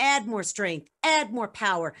we add more strength, add more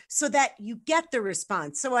power so that you get the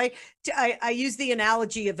response? So I use the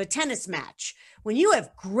analogy of a tennis match. When you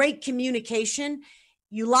have great communication,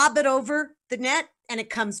 you lob it over the net and it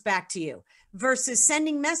comes back to you, versus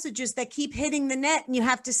sending messages that keep hitting the net and you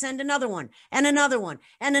have to send another one and another one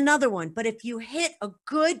and another one. But if you hit a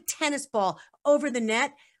good tennis ball over the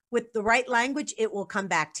net with the right language, it will come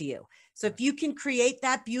back to you. So if you can create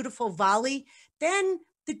that beautiful volley, then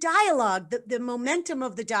the dialogue, the momentum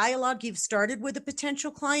of the dialogue you've started with a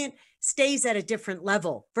potential client stays at a different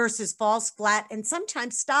level versus falls flat and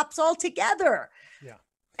sometimes stops altogether. Yeah.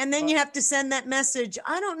 And then you have to send that message.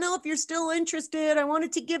 I don't know if you're still interested. I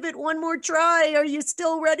wanted to give it one more try. Are you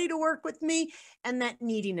still ready to work with me? And that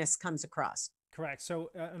neediness comes across. Correct. So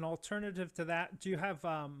an alternative to that, do you have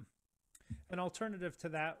an alternative to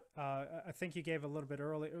that? I think you gave a little bit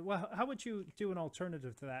earlier. Well, how would you do an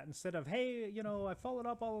alternative to that? Instead of, hey, you know, I followed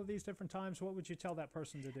up all of these different times, what would you tell that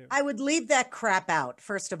person to do? I would leave that crap out,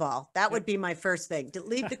 first of all. That would be my first thing. To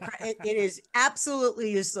leave the crap. It is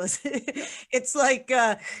absolutely useless. It's like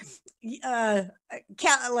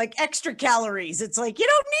extra calories. It's like, you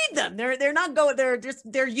don't need them. They're not going,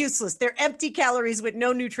 they're useless. They're empty calories with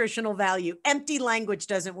no nutritional value. Empty language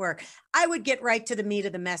doesn't work. I would get right to the meat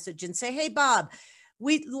of the message and say, hey, Bob,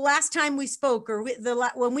 last time we spoke, or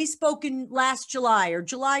when we spoke in last July or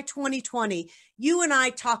July 2020, you and I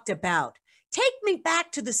talked about, take me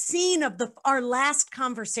back to the scene of our last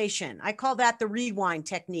conversation. I call that the rewind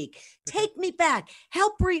technique. Take me back.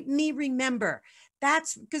 Help me remember.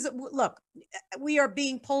 That's because, look, we are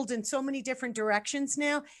being pulled in so many different directions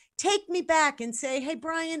now. Take me back and say, hey,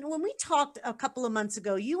 Bryan, when we talked a couple of months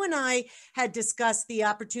ago, you and I had discussed the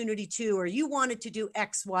opportunity to, or you wanted to do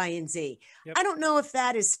X, Y, and Z. Yep. I don't know if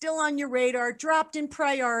that is still on your radar, dropped in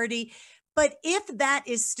priority. But if that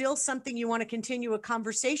is still something you want to continue a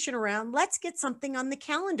conversation around, let's get something on the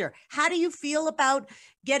calendar. How do you feel about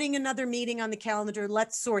getting another meeting on the calendar?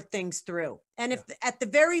 Let's sort things through. And if at the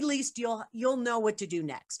very least, you'll know what to do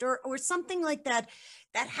next, or something like that,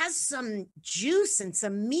 that has some juice and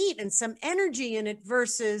some meat and some energy in it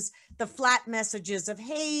versus the flat messages of,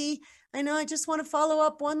 hey, I know I just want to follow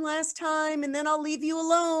up one last time and then I'll leave you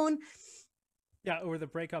alone. Yeah, or the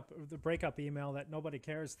breakup email that nobody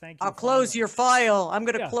cares. Thank you. I'll close your file. I'm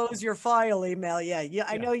going to close your file email. Yeah,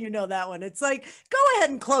 I know you know that one. It's like, go ahead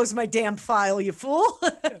and close my damn file, you fool.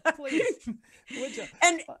 Please.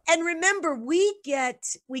 And remember, we get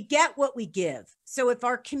what we give. So if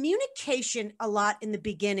our communication a lot in the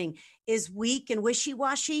beginning is weak and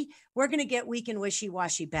wishy-washy, we're going to get weak and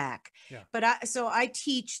wishy-washy back. Yeah. But I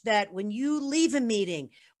teach that when you leave a meeting,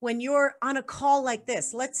 when you're on a call like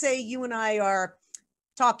this, let's say you and I are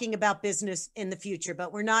talking about business in the future,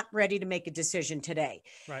 but we're not ready to make a decision today.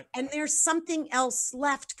 Right. And there's something else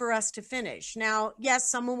left for us to finish. Now, yes,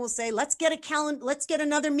 someone will say, let's get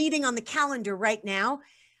another meeting on the calendar right now.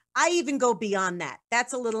 I even go beyond that.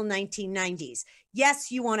 That's a little 1990s.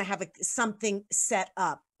 Yes, you want to have something set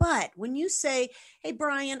up. But when you say, hey,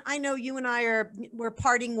 Bryan, I know you and we're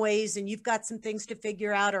parting ways and you've got some things to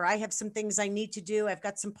figure out, or I have some things I need to do. I've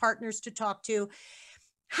got some partners to talk to.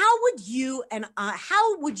 How would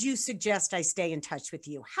you suggest I stay in touch with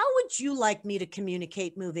you? How would you like me to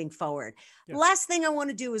communicate moving forward? Yeah. Last thing I want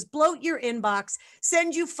to do is bloat your inbox,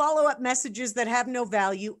 send you follow-up messages that have no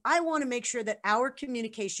value. I want to make sure that our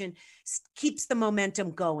communication keeps the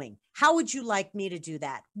momentum going. How would you like me to do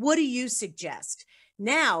that? What do you suggest?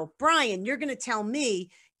 Now, Bryan, you're going to tell me,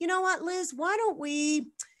 you know what, Liz, why don't we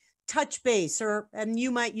touch base, and you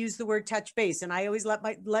might use the word touch base. And I always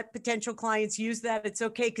let potential clients use that. It's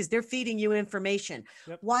okay, because they're feeding you information.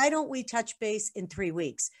 Yep. Why don't we touch base in 3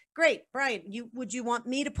 weeks? Great. Bryan, would you want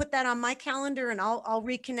me to put that on my calendar and I'll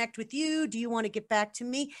reconnect with you? Do you want to get back to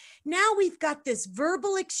me? Now we've got this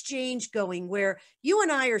verbal exchange going where you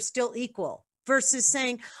and I are still equal. Versus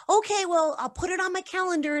saying, okay, well, I'll put it on my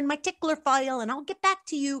calendar in my tickler file and I'll get back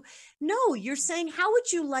to you. No, you're saying, how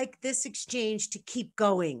would you like this exchange to keep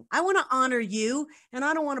going? I want to honor you and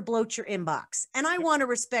I don't want to bloat your inbox. And I want to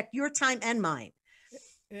respect your time and mine.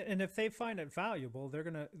 And if they find it valuable,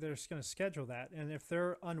 they're just gonna schedule that. And if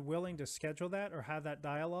they're unwilling to schedule that or have that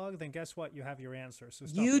dialogue, then guess what? You have your answer. So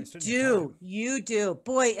stop wasting your time. You do,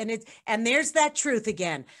 boy. And there's that truth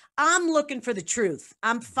again. I'm looking for the truth.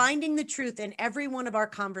 I'm finding the truth in every one of our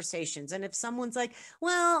conversations. And if someone's like,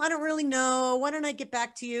 well, I don't really know, why don't I get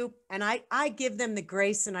back to you? And I give them the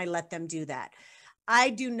grace and I let them do that. I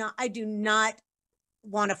do not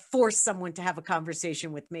want to force someone to have a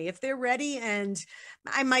conversation with me. If they're ready, and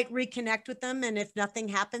I might reconnect with them. And if nothing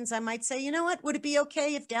happens, I might say, you know what, would it be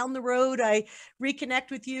okay if down the road I reconnect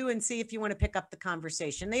with you and see if you want to pick up the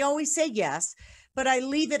conversation? They always say yes, but I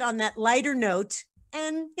leave it on that lighter note,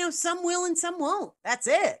 and some will and some won't. That's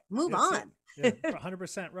it. Move on. You're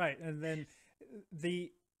 100% right. And then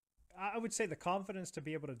I would say the confidence to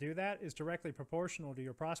be able to do that is directly proportional to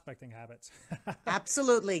your prospecting habits.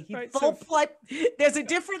 Absolutely. Right, there's a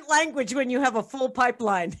different language when you have a full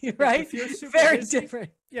pipeline, right? If you're super Very busy, different.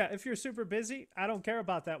 Yeah. If you're super busy, I don't care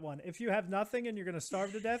about that one. If you have nothing and you're going to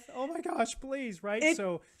starve to death, oh my gosh, please. Right.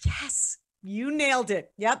 Yes, you nailed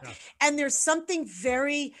it. Yep. Yeah. And there's something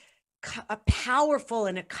very powerful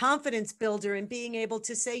and a confidence builder in being able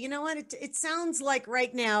to say, you know what, it sounds like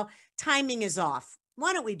right now timing is off.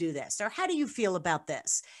 Why don't we do this? Or how do you feel about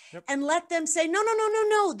this? Yep. And let them say, no.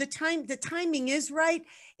 The timing is right.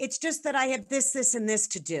 It's just that I have this, and this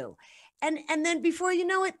to do. And then before you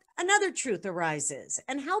know it, another truth arises.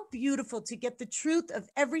 And how beautiful to get the truth of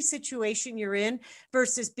every situation you're in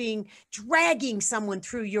versus dragging someone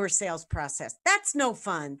through your sales process. That's no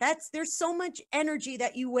fun. There's so much energy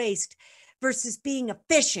that you waste versus being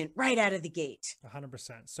efficient right out of the gate.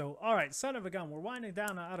 100%. So, all right, son of a gun, we're winding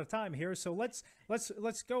down out of time here. So let's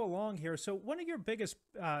go along here. So one of your biggest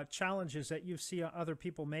challenges that you see other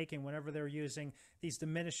people making whenever they're using these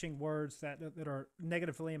diminishing words that are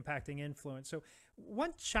negatively impacting influence. So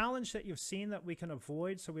one challenge that you've seen that we can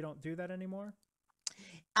avoid so we don't do that anymore?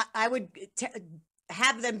 I would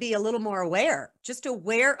have them be a little more aware, just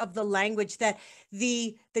aware of the language, that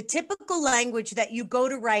the typical language that you go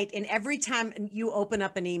to write in every time you open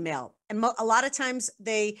up an email. And a lot of times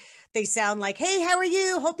they sound like, hey, how are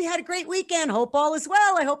you? Hope you had a great weekend. Hope all is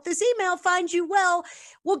well. I hope this email finds you well.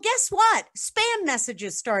 Well, guess what? Spam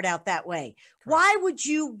messages start out that way. Correct. Why would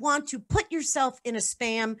you want to put yourself in a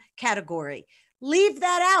spam category? Leave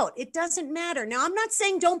that out. It doesn't matter. Now, I'm not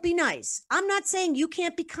saying don't be nice. I'm not saying you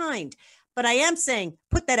can't be kind. But I am saying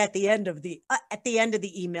put that at the end of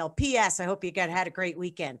the email. P.S. I hope you had a great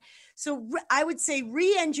weekend. So I would say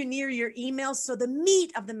re-engineer your emails so the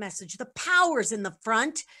meat of the message, the power's in the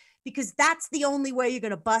front, because that's the only way you're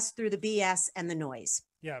going to bust through the BS and the noise.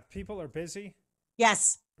 Yeah, people are busy.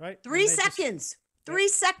 Yes. Right. 3 seconds. 3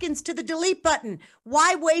 seconds to the delete button.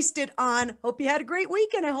 Why waste it on, hope you had a great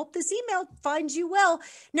weekend. I hope this email finds you well.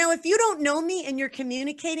 Now, if you don't know me and you're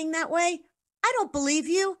communicating that way, I don't believe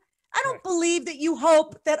you. I don't believe that you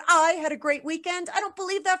hope that I had a great weekend. I don't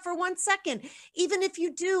believe that for 1 second. Even if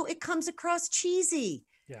you do, it comes across cheesy.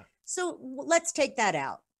 Yeah. So let's take that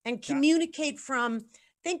out and communicate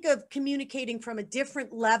think of communicating from a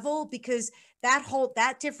different level, because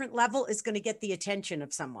that different level is going to get the attention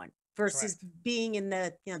of someone versus being in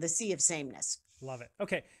the sea of sameness. Love it.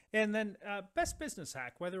 Okay. And then best business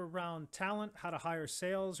hack, whether around talent, how to hire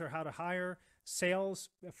sales, or how to hire sales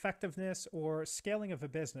effectiveness or scaling of a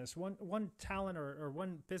business, one talent or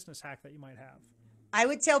one business hack that you might have. I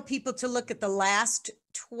would tell people to look at the last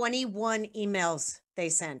 21 emails they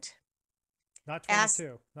sent. Not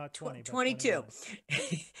 22, not 20, 22.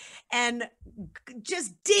 And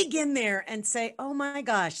just dig in there and say, oh my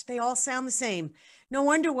gosh, they all sound the same. No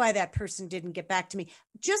wonder why that person didn't get back to me.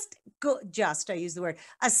 I use the word,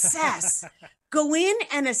 assess. Go in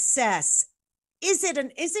and assess. Is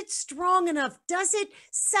it strong enough? Does it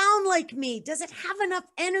sound like me? Does it have enough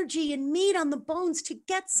energy and meat on the bones to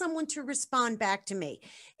get someone to respond back to me?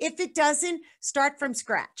 If it doesn't, start from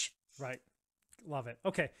scratch. Right. Love it.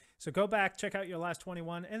 Okay. So go back, check out your last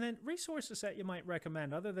 21, and then resources that you might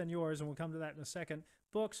recommend other than yours. And we'll come to that in a second.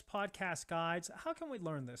 Books, podcasts, guides. How can we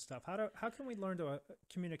learn this stuff? How can we learn to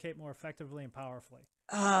communicate more effectively and powerfully?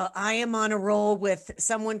 I am on a roll with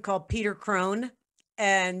someone called Peter Crone,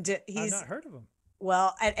 and I've not heard of him.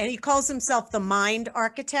 Well, and he calls himself the mind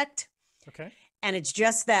architect. Okay. And it's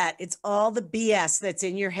just that. It's all the BS that's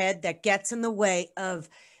in your head that gets in the way of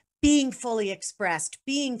being fully expressed,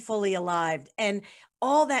 being fully alive, and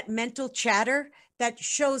all that mental chatter that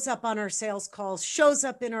shows up on our sales calls, shows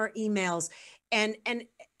up in our emails, and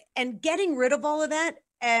getting rid of all of that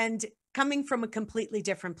and coming from a completely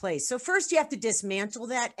different place. So first you have to dismantle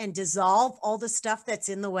that and dissolve all the stuff that's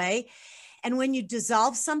in the way. And when you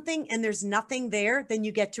dissolve something and there's nothing there, then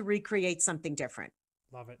you get to recreate something different.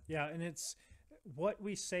 Love it. Yeah. And it's what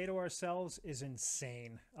we say to ourselves is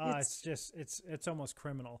insane. It's almost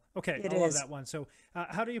criminal. Okay. I love that one. So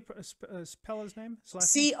how do you spell his name?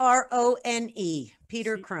 Crone,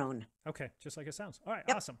 Peter Crone. Okay. Just like it sounds. All right.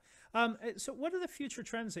 Awesome. So what are the future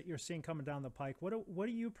trends that you're seeing coming down the pike? What are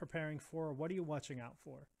you preparing for? What are you watching out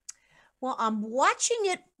for? Well, I'm watching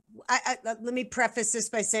it. Let me preface this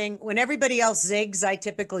by saying when everybody else zigs, I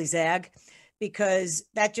typically zag, because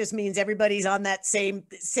that just means everybody's on that same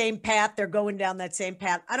path. They're going down that same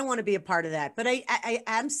path. I don't want to be a part of that, but I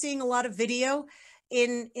am seeing a lot of video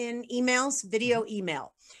in emails, video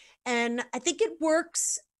email. And I think it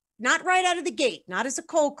works not right out of the gate, not as a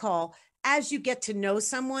cold call. As you get to know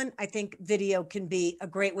someone, I think video can be a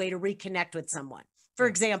great way to reconnect with someone. For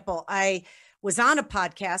example, I was on a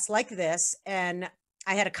podcast like this, and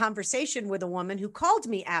I had a conversation with a woman who called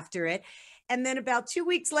me after it. And then about 2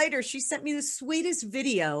 weeks later, she sent me the sweetest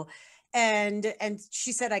video. And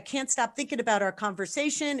she said, I can't stop thinking about our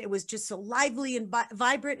conversation. It was just so lively and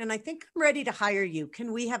vibrant. And I think I'm ready to hire you.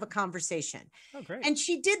 Can we have a conversation? Oh, great. And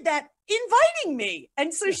she did that, inviting me.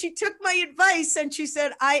 And so she took my advice and she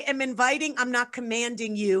said, I am inviting, I'm not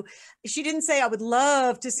commanding you. She didn't say, I would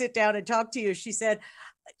love to sit down and talk to you. She said,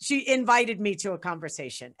 she invited me to a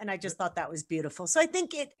conversation. And I just thought that was beautiful. So I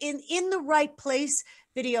think in the right place,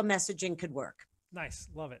 video messaging could work. Nice.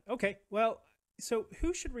 Love it. Okay. Well, so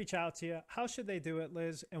who should reach out to you? How should they do it,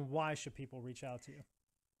 Liz? And why should people reach out to you?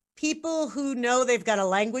 People who know they've got a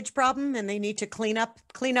language problem and they need to clean up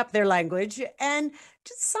their language, and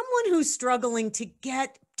just someone who's struggling to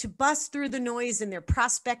bust through the noise in their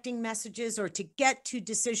prospecting messages or to get to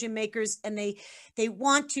decision makers, and they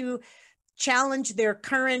want to challenge their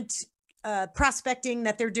current prospecting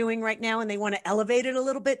that they're doing right now, and they want to elevate it a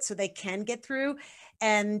little bit so they can get through,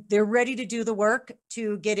 and they're ready to do the work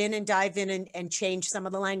to get in and dive in and change some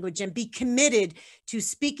of the language and be committed to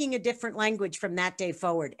speaking a different language from that day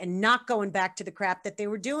forward and not going back to the crap that they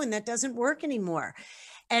were doing that doesn't work anymore.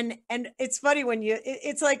 And it's funny when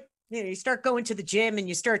it's like, you start going to the gym and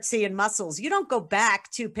you start seeing muscles. You don't go back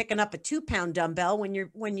to picking up a 2-pound dumbbell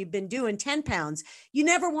when you've been doing 10 pounds. You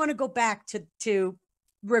never want to go back to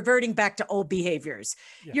reverting back to old behaviors.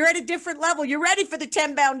 Yeah. You're at a different level. You're ready for the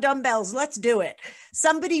 10-pound dumbbells. Let's do it.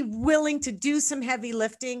 Somebody willing to do some heavy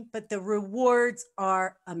lifting, but the rewards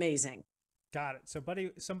are amazing. Got it. So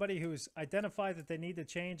somebody who's identified that they need to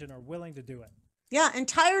change and are willing to do it. Yeah, and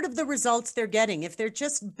tired of the results they're getting. If they're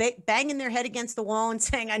just banging their head against the wall and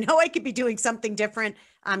saying, I know I could be doing something different,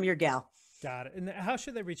 I'm your gal. Got it. And how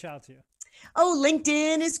should they reach out to you? Oh,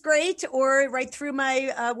 LinkedIn is great, or right through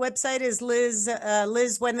my website is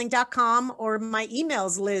lizwendling.com, or my email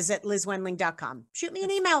is liz@lizwendling.com. Shoot me an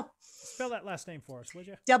email. Spell that last name for us, would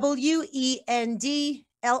you? Wendling.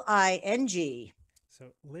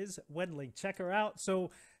 So Liz Wendling, check her out. So,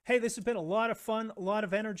 hey, this has been a lot of fun, a lot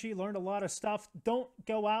of energy, learned a lot of stuff. Don't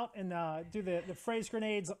go out and do the phrase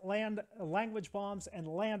grenades, language bombs, and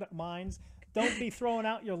land mines. Don't be throwing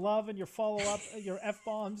out your love and your follow-up, your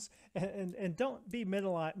F-bombs, and don't be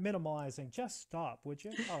minimalizing. Just stop, would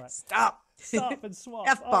you? All right. Stop and swap.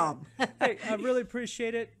 F-bomb. Right. Hey, I really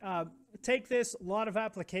appreciate it. Take this, a lot of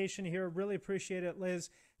application here. Really appreciate it, Liz.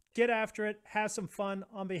 Get after it. Have some fun.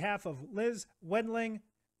 On behalf of Liz Wendling,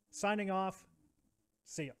 signing off.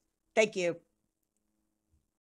 See ya. Thank you.